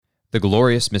The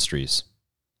glorious mysteries.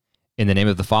 In the name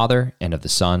of the Father, and of the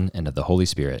Son, and of the Holy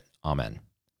Spirit. Amen.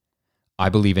 I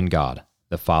believe in God,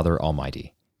 the Father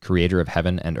Almighty, creator of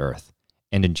heaven and earth,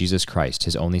 and in Jesus Christ,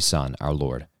 his only Son, our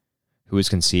Lord, who was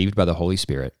conceived by the Holy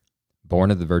Spirit, born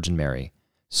of the Virgin Mary,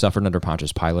 suffered under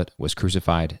Pontius Pilate, was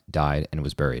crucified, died, and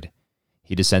was buried.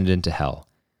 He descended into hell.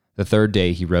 The third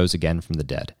day he rose again from the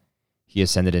dead. He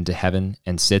ascended into heaven,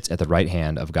 and sits at the right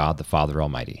hand of God the Father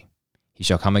Almighty. He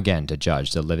shall come again to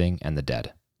judge the living and the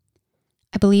dead.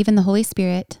 I believe in the Holy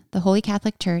Spirit, the Holy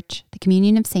Catholic Church, the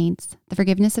communion of saints, the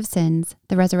forgiveness of sins,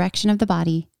 the resurrection of the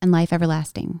body, and life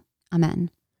everlasting.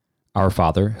 Amen. Our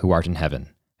Father, who art in heaven,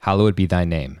 hallowed be thy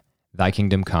name. Thy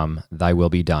kingdom come, thy will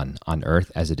be done, on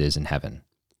earth as it is in heaven.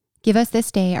 Give us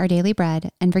this day our daily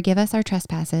bread, and forgive us our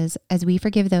trespasses, as we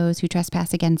forgive those who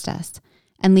trespass against us.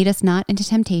 And lead us not into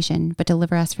temptation, but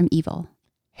deliver us from evil.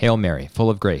 Hail Mary, full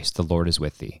of grace, the Lord is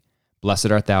with thee.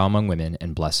 Blessed art thou among women,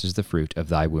 and blessed is the fruit of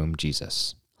thy womb,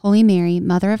 Jesus. Holy Mary,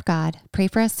 Mother of God, pray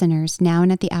for us sinners, now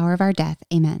and at the hour of our death.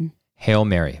 Amen. Hail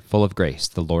Mary, full of grace,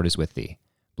 the Lord is with thee.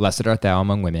 Blessed art thou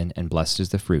among women, and blessed is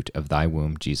the fruit of thy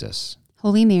womb, Jesus.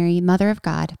 Holy Mary, Mother of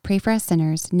God, pray for us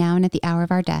sinners, now and at the hour of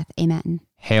our death. Amen.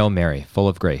 Hail Mary, full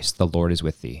of grace, the Lord is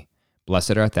with thee.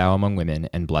 Blessed art thou among women,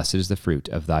 and blessed is the fruit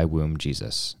of thy womb,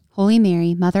 Jesus. Holy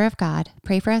Mary, Mother of God,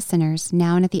 pray for us sinners,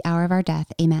 now and at the hour of our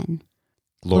death. Amen.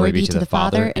 Glory be to the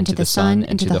Father, and to the Son,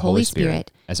 and to the Holy Spirit,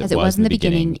 as it was in the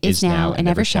beginning, is now, and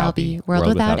ever shall be, world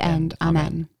without end.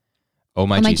 Amen. O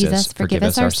my Jesus, forgive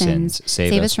us our sins,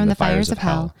 save us from the fires of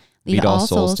hell, lead all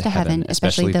souls to heaven,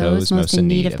 especially those most in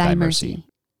need of thy mercy.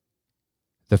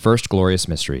 The first glorious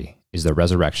mystery is the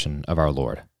resurrection of our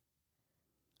Lord.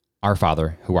 Our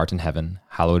Father, who art in heaven,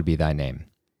 hallowed be thy name.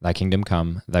 Thy kingdom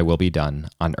come, thy will be done,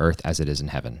 on earth as it is in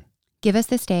heaven. Give us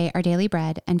this day our daily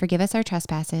bread, and forgive us our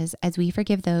trespasses, as we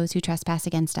forgive those who trespass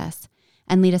against us.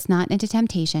 And lead us not into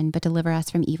temptation, but deliver us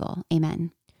from evil.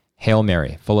 Amen. Hail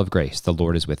Mary, full of grace, the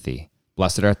Lord is with thee.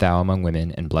 Blessed art thou among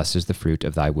women, and blessed is the fruit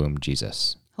of thy womb,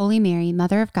 Jesus. Holy Mary,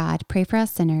 Mother of God, pray for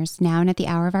us sinners, now and at the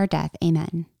hour of our death.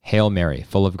 Amen. Hail Mary,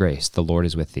 full of grace, the Lord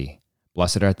is with thee.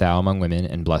 Blessed art thou among women,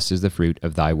 and blessed is the fruit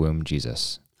of thy womb,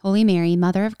 Jesus. Holy Mary,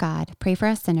 Mother of God, pray for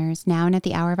us sinners, now and at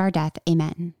the hour of our death.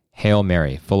 Amen. Hail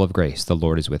Mary, full of grace, the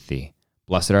Lord is with thee.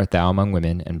 Blessed art thou among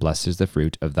women, and blessed is the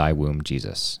fruit of thy womb,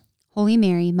 Jesus. Holy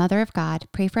Mary, Mother of God,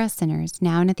 pray for us sinners,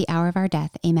 now and at the hour of our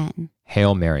death. Amen.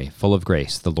 Hail Mary, full of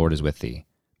grace, the Lord is with thee.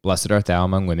 Blessed art thou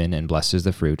among women, and blessed is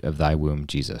the fruit of thy womb,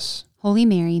 Jesus. Holy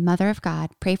Mary, Mother of God,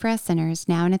 pray for us sinners,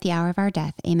 now and at the hour of our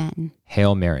death. Amen. Hail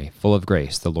Mary, full of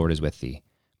grace, the Lord is with thee.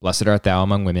 Blessed art thou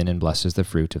among women, and blessed is the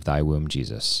fruit of thy womb,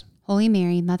 Jesus. Holy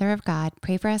Mary, Mother of God,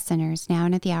 pray for us sinners, now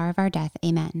and at the hour of our death.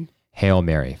 Amen. Hail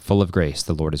Mary, full of grace,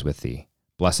 the Lord is with thee.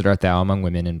 Blessed art thou among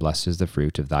women, and blessed is the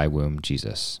fruit of thy womb,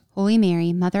 Jesus. Holy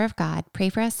Mary, Mother of God, pray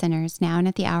for us sinners, now and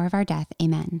at the hour of our death.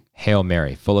 Amen. Hail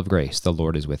Mary, full of grace, the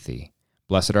Lord is with thee.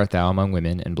 Blessed art thou among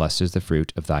women, and blessed is the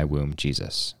fruit of thy womb,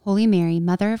 Jesus. Holy Mary,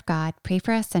 Mother of God, pray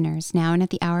for us sinners, now and at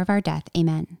the hour of our death.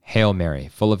 Amen. Hail Mary,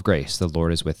 full of grace, the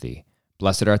Lord is with thee.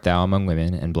 Blessed art thou among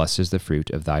women, and blessed is the fruit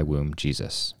of thy womb,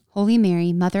 Jesus. Holy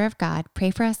Mary, Mother of God, pray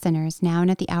for us sinners, now and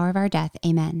at the hour of our death.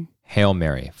 Amen. Hail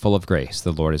Mary, full of grace,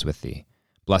 the Lord is with thee.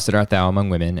 Blessed art thou among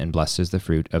women, and blessed is the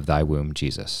fruit of thy womb,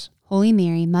 Jesus. Holy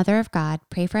Mary, Mother of God,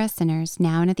 pray for us sinners,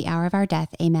 now and at the hour of our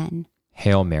death. Amen.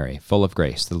 Hail Mary, full of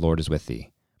grace, the Lord is with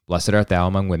thee. Blessed art thou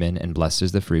among women, and blessed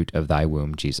is the fruit of thy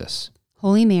womb, Jesus.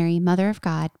 Holy Mary, Mother of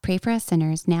God, pray for us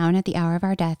sinners, now and at the hour of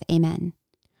our death. Amen.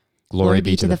 Glory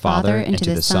be to the Father, and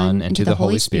to the Son, and to the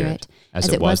Holy Spirit, as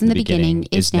it was in the beginning,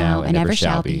 is now, and ever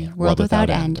shall be, world without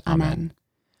end. Amen.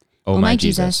 O my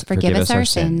Jesus, forgive us our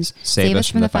sins, save us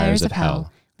from the fires of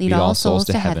hell, lead all souls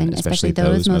to heaven, especially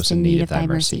those most in need of thy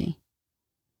mercy.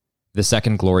 The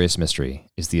second glorious mystery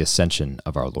is the ascension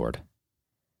of our Lord.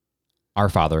 Our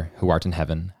Father, who art in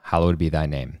heaven, hallowed be thy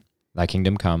name. Thy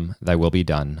kingdom come, thy will be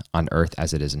done, on earth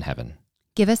as it is in heaven.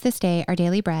 Give us this day our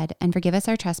daily bread, and forgive us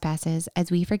our trespasses,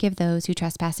 as we forgive those who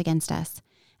trespass against us.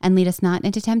 And lead us not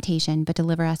into temptation, but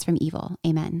deliver us from evil.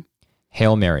 Amen.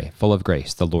 Hail Mary, full of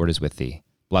grace, the Lord is with thee.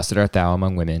 Blessed art thou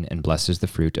among women, and blessed is the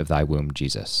fruit of thy womb,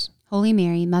 Jesus. Holy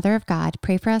Mary, Mother of God,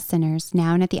 pray for us sinners,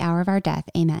 now and at the hour of our death.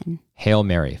 Amen. Hail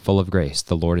Mary, full of grace,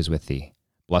 the Lord is with thee.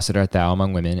 Blessed art thou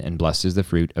among women, and blessed is the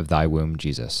fruit of thy womb,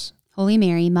 Jesus. Holy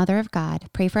Mary, Mother of God,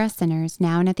 pray for us sinners,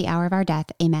 now and at the hour of our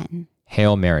death. Amen.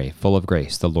 Hail Mary, full of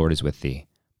grace, the Lord is with thee.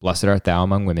 Blessed art thou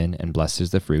among women, and blessed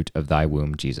is the fruit of thy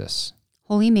womb, Jesus.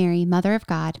 Holy Mary, Mother of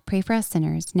God, pray for us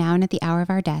sinners, now and at the hour of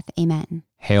our death. Amen.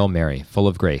 Hail Mary, full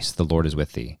of grace, the Lord is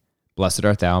with thee. Blessed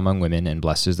art thou among women, and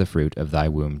blessed is the fruit of thy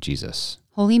womb, Jesus.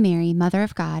 Holy Mary, Mother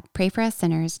of God, pray for us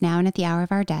sinners, now and at the hour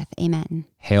of our death. Amen.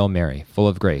 Hail Mary, full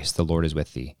of grace, the Lord is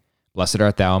with thee. Blessed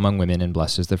art thou among women, and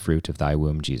blessed is the fruit of thy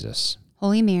womb, Jesus.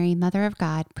 Holy Mary, Mother of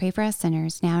God, pray for us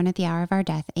sinners, now and at the hour of our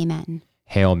death. Amen.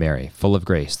 Hail Mary, full of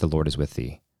grace, the Lord is with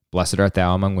thee. Blessed art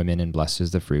thou among women, and blessed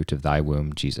is the fruit of thy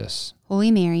womb, Jesus.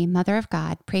 Holy Mary, Mother of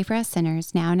God, pray for us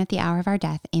sinners, now and at the hour of our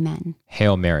death. Amen.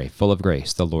 Hail Mary, full of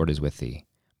grace, the Lord is with thee.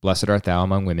 Blessed art thou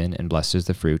among women, and blessed is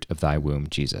the fruit of thy womb,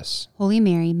 Jesus. Holy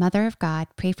Mary, Mother of God,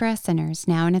 pray for us sinners,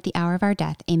 now and at the hour of our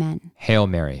death. Amen. Hail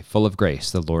Mary, full of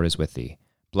grace, the Lord is with thee.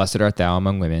 Blessed art thou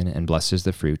among women, and blessed is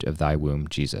the fruit of thy womb,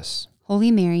 Jesus. Holy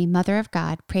Mary, Mother of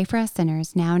God, pray for us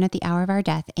sinners, now and at the hour of our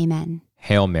death. Amen.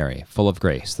 Hail Mary, full of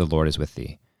grace, the Lord is with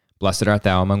thee. Blessed art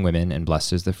thou among women, and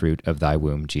blessed is the fruit of thy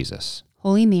womb, Jesus.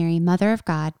 Holy Mary, Mother of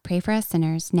God, pray for us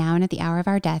sinners, now and at the hour of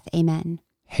our death. Amen.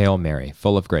 Hail Mary,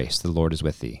 full of grace, the Lord is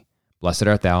with thee. Blessed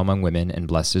art thou among women, and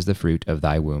blessed is the fruit of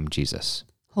thy womb, Jesus.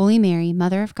 Holy Mary,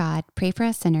 Mother of God, pray for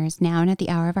us sinners, now and at the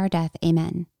hour of our death.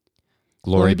 Amen.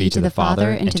 Glory be to the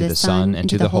Father, and to the Son, and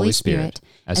to the Holy Spirit,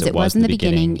 as it was in the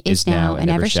beginning, is now, and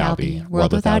ever shall be,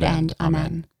 world without end.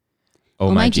 Amen.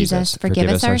 O my Jesus, forgive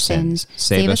us our sins,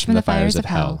 save us from the fires of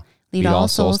hell, lead all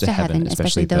souls to heaven,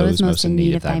 especially those most in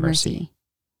need of thy mercy.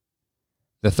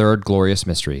 The third glorious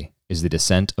mystery is the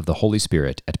descent of the Holy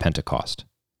Spirit at Pentecost.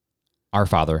 Our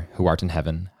Father, who art in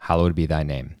heaven, hallowed be thy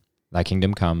name. Thy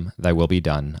kingdom come, thy will be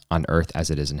done, on earth as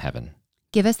it is in heaven.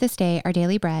 Give us this day our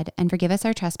daily bread, and forgive us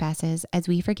our trespasses, as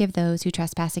we forgive those who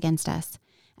trespass against us.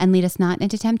 And lead us not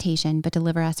into temptation, but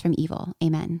deliver us from evil.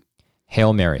 Amen.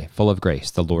 Hail Mary, full of grace,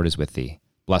 the Lord is with thee.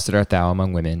 Blessed art thou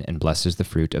among women, and blessed is the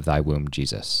fruit of thy womb,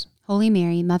 Jesus. Holy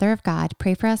Mary, Mother of God,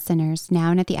 pray for us sinners,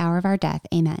 now and at the hour of our death.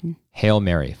 Amen. Hail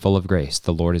Mary, full of grace,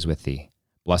 the Lord is with thee.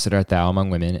 Blessed art thou among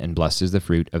women, and blessed is the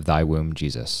fruit of thy womb,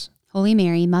 Jesus. Holy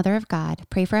Mary, Mother of God,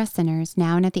 pray for us sinners,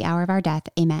 now and at the hour of our death.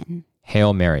 Amen.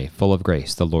 Hail Mary, full of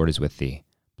grace, the Lord is with thee.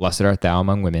 Blessed art thou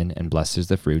among women, and blessed is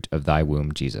the fruit of thy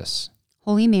womb, Jesus.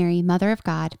 Holy Mary, Mother of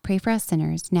God, pray for us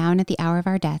sinners, now and at the hour of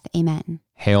our death. Amen.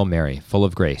 Hail Mary, full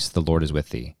of grace, the Lord is with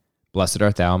thee. Blessed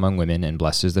art thou among women, and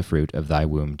blessed is the fruit of thy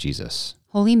womb, Jesus.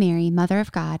 Holy Mary, Mother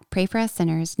of God, pray for us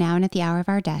sinners, now and at the hour of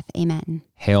our death. Amen.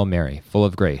 Hail Mary, full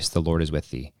of grace, the Lord is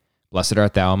with thee. Blessed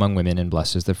art thou among women, and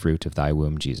blessed is the fruit of thy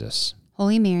womb, Jesus.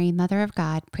 Holy Mary, Mother of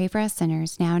God, pray for us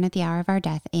sinners, now and at the hour of our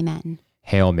death. Amen.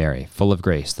 Hail Mary, full of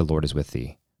grace, the Lord is with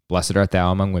thee. Blessed art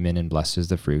thou among women, and blessed is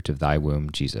the fruit of thy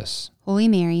womb, Jesus. Holy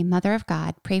Mary, Mother of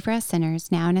God, pray for us sinners,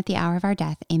 now and at the hour of our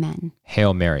death. Amen.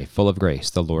 Hail Mary, full of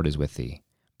grace, the Lord is with thee.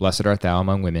 Blessed art thou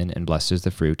among women, and blessed is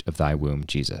the fruit of thy womb,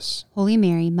 Jesus. Holy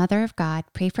Mary, Mother of God,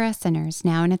 pray for us sinners,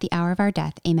 now and at the hour of our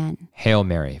death. Amen. Hail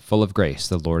Mary, full of grace,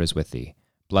 the Lord is with thee.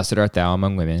 Blessed art thou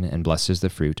among women, and blessed is the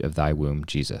fruit of thy womb,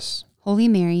 Jesus. Holy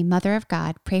Mary, Mother of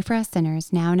God, pray for us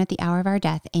sinners, now and at the hour of our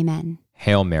death. Amen.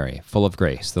 Hail Mary, full of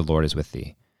grace, the Lord is with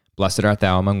thee. Blessed art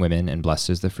thou among women, and blessed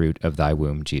is the fruit of thy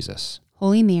womb, Jesus.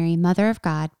 Holy Mary, Mother of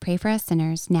God, pray for us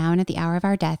sinners, now and at the hour of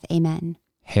our death. Amen.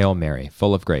 Hail Mary,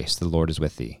 full of grace, the Lord is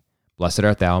with thee. Blessed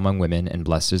art thou among women, and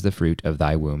blessed is the fruit of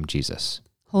thy womb, Jesus.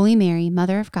 Holy Mary,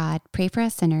 Mother of God, pray for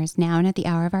us sinners, now and at the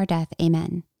hour of our death.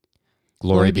 Amen.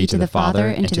 Glory be to the Father,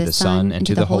 and to the Son, and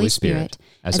to the Holy Spirit,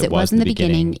 as it was in the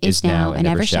beginning, is now, and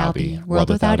ever shall be, world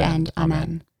without end.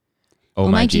 Amen. O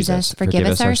my Jesus, forgive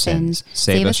us our sins,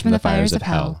 save us from the fires of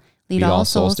hell, lead all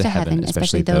souls to heaven,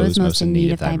 especially those most in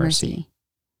need of thy mercy.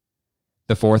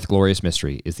 The fourth glorious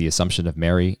mystery is the Assumption of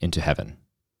Mary into heaven.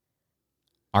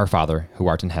 Our Father, who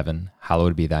art in heaven,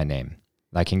 hallowed be thy name.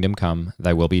 Thy kingdom come,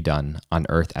 thy will be done, on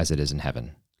earth as it is in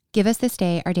heaven. Give us this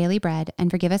day our daily bread, and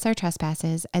forgive us our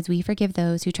trespasses, as we forgive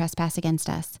those who trespass against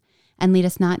us. And lead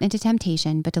us not into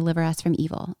temptation, but deliver us from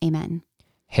evil. Amen.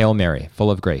 Hail Mary,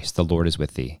 full of grace, the Lord is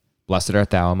with thee. Blessed art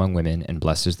thou among women, and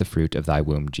blessed is the fruit of thy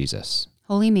womb, Jesus.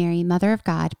 Holy Mary, Mother of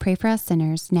God, pray for us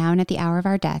sinners, now and at the hour of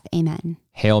our death. Amen.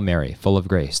 Hail Mary, full of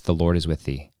grace, the Lord is with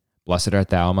thee. Blessed art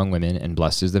thou among women, and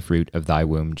blessed is the fruit of thy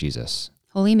womb, Jesus.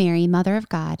 Holy Mary, Mother of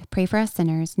God, pray for us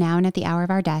sinners, now and at the hour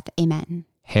of our death. Amen.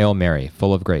 Hail Mary,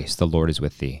 full of grace, the Lord is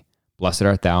with thee. Blessed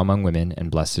art thou among women,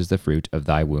 and blessed is the fruit of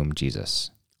thy womb,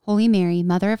 Jesus. Holy Mary,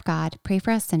 Mother of God, pray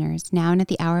for us sinners, now and at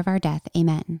the hour of our death.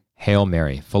 Amen. Hail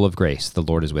Mary, full of grace, the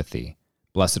Lord is with thee.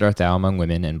 Blessed art thou among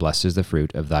women, and blessed is the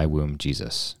fruit of thy womb,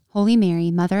 Jesus. Holy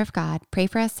Mary, Mother of God, pray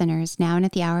for us sinners, now and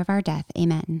at the hour of our death.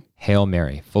 Amen. Hail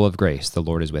Mary, full of grace, the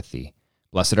Lord is with thee.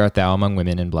 Blessed art thou among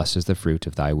women, and blessed is the fruit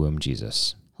of thy womb,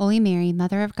 Jesus. Holy Mary,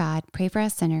 Mother of God, pray for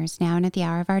us sinners, now and at the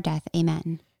hour of our death.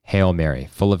 Amen. Hail Mary,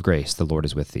 full of grace, the Lord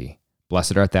is with thee.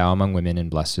 Blessed art thou among women, and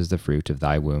blessed is the fruit of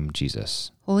thy womb,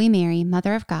 Jesus. Holy Mary,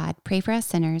 Mother of God, pray for us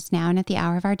sinners, now and at the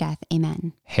hour of our death.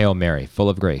 Amen. Hail Mary, full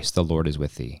of grace, the Lord is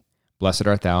with thee. Blessed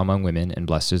art thou among women, and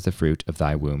blessed is the fruit of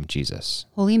thy womb, Jesus.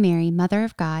 Holy Mary, Mother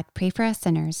of God, pray for us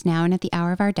sinners, now and at the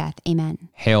hour of our death. Amen.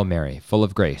 Hail Mary, full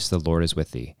of grace, the Lord is with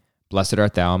thee. Blessed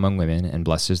art thou among women, and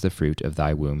blessed is the fruit of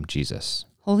thy womb, Jesus.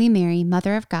 Holy Mary,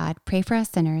 Mother of God, pray for us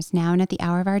sinners, now and at the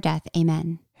hour of our death.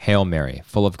 Amen. Hail Mary,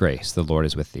 full of grace, the Lord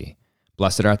is with thee.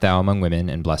 Blessed art thou among women,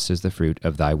 and blessed is the fruit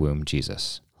of thy womb,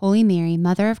 Jesus. Holy Mary,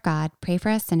 Mother of God, pray for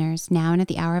us sinners, now and at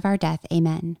the hour of our death.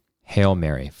 Amen. Hail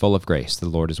Mary, full of grace, the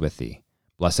Lord is with thee.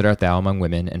 Blessed art thou among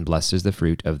women, and blessed is the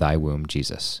fruit of thy womb,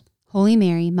 Jesus. Holy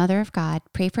Mary, Mother of God,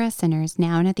 pray for us sinners,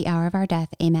 now and at the hour of our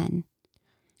death. Amen.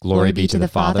 Glory be to the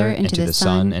Father, and to the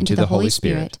Son, and to the Holy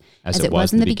Spirit, as it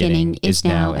was in the beginning, is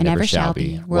now, and ever shall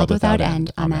be, world without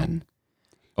end. Amen.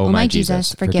 O my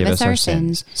Jesus, forgive us our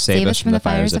sins, save us from the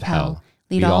fires of hell,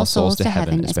 lead all souls to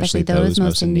heaven, especially those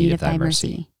most in need of thy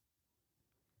mercy.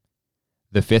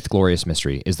 The fifth glorious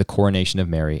mystery is the coronation of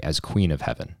Mary as Queen of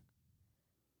Heaven.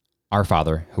 Our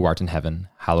Father, who art in heaven,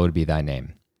 hallowed be thy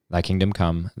name. Thy kingdom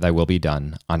come, thy will be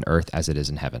done, on earth as it is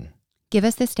in heaven. Give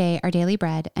us this day our daily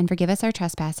bread, and forgive us our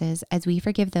trespasses, as we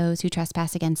forgive those who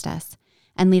trespass against us.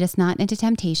 And lead us not into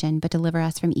temptation, but deliver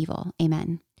us from evil.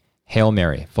 Amen. Hail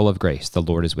Mary, full of grace, the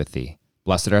Lord is with thee.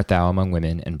 Blessed art thou among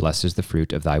women, and blessed is the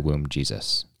fruit of thy womb,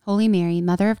 Jesus. Holy Mary,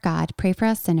 Mother of God, pray for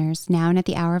us sinners, now and at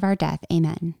the hour of our death.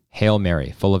 Amen. Hail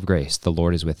Mary, full of grace, the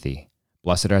Lord is with thee.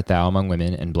 Blessed art thou among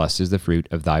women, and blessed is the fruit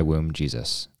of thy womb,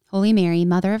 Jesus. Holy Mary,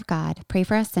 Mother of God, pray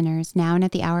for us sinners, now and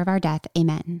at the hour of our death.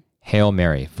 Amen. Hail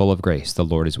Mary, full of grace, the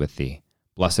Lord is with thee.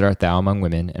 Blessed art thou among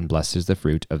women, and blessed is the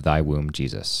fruit of thy womb,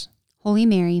 Jesus. Holy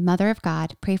Mary, Mother of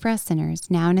God, pray for us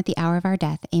sinners, now and at the hour of our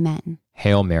death. Amen.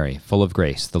 Hail Mary, full of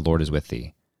grace, the Lord is with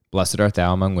thee. Blessed art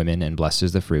thou among women, and blessed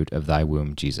is the fruit of thy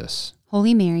womb, Jesus.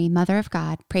 Holy Mary, Mother of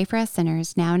God, pray for us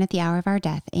sinners, now and at the hour of our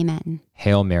death. Amen.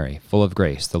 Hail Mary, full of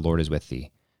grace, the Lord is with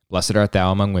thee. Blessed art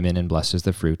thou among women, and blessed is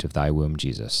the fruit of thy womb,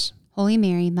 Jesus. Holy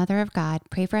Mary, Mother of God,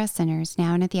 pray for us sinners,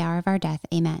 now and at the hour of our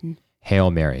death. Amen. Hail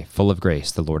Mary, full of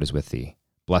grace, the Lord is with thee.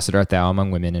 Blessed art thou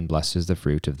among women, and blessed is the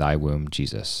fruit of thy womb,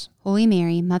 Jesus. Holy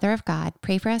Mary, Mother of God,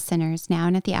 pray for us sinners, now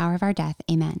and at the hour of our death.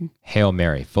 Amen. Hail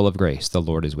Mary, full of grace, the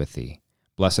Lord is with thee.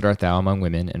 Blessed art thou among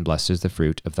women, and blessed is the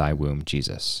fruit of thy womb,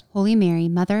 Jesus. Holy Mary,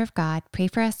 Mother of God, pray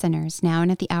for us sinners, now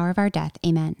and at the hour of our death.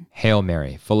 Amen. Hail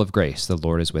Mary, full of grace, the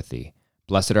Lord is with thee.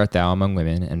 Blessed art thou among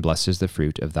women, and blessed is the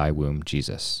fruit of thy womb,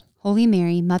 Jesus. Holy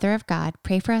Mary, Mother of God,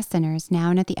 pray for us sinners,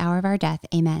 now and at the hour of our death.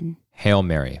 Amen. Hail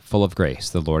Mary, full of grace,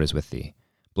 the Lord is with thee.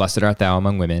 Blessed art thou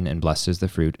among women, and blessed is the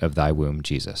fruit of thy womb,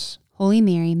 Jesus. Holy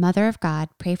Mary, Mother of God,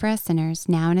 pray for us sinners,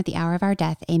 now and at the hour of our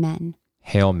death. Amen.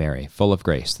 Hail Mary, full of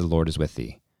grace, the Lord is with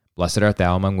thee. Blessed art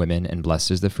thou among women, and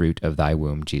blessed is the fruit of thy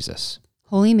womb, Jesus.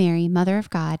 Holy Mary, Mother of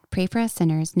God, pray for us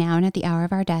sinners, now and at the hour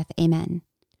of our death. Amen.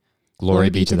 Glory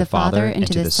be to the Father, and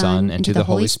to the Son, and to the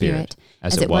Holy Spirit,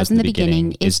 as it was in the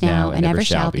beginning, is now, and ever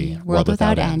shall be, world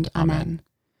without end. Amen.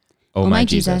 O my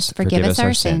Jesus, forgive us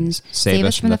our sins, save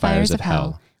us from the fires of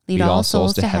hell, lead all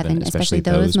souls to heaven, especially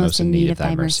those most in need of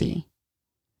thy mercy.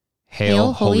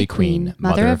 Hail, Holy Queen,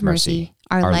 Mother of mercy,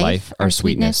 our life, our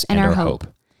sweetness, and our hope.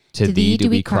 To thee do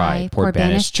we cry, poor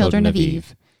banished children of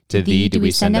Eve. To thee do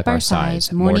we send up our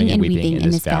sighs, mourning and weeping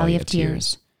in this valley of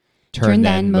tears. Turn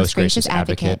then, most gracious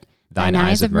Advocate, thine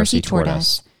eyes of mercy toward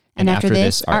us, and after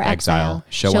this our exile,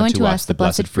 show unto us the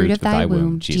blessed fruit of thy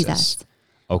womb, Jesus.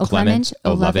 O clement,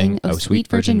 O loving, O sweet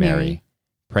Virgin Mary,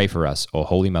 pray for us, O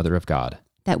Holy Mother of God,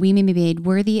 that we may be made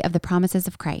worthy of the promises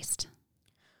of Christ.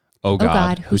 O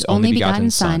God, whose only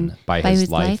begotten Son, by his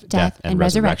life, death, and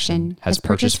resurrection, has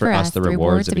purchased for us the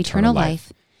rewards of eternal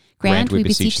life, grant, we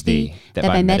beseech thee, that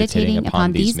by meditating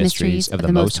upon these mysteries of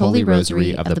the most holy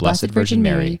rosary of the Blessed Virgin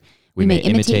Mary, we may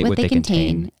imitate what they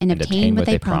contain and obtain what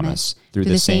they promise, through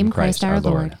the same Christ our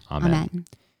Lord. Amen. Amen.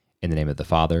 In the name of the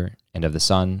Father, and of the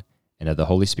Son, and of the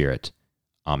Holy Spirit.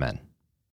 Amen.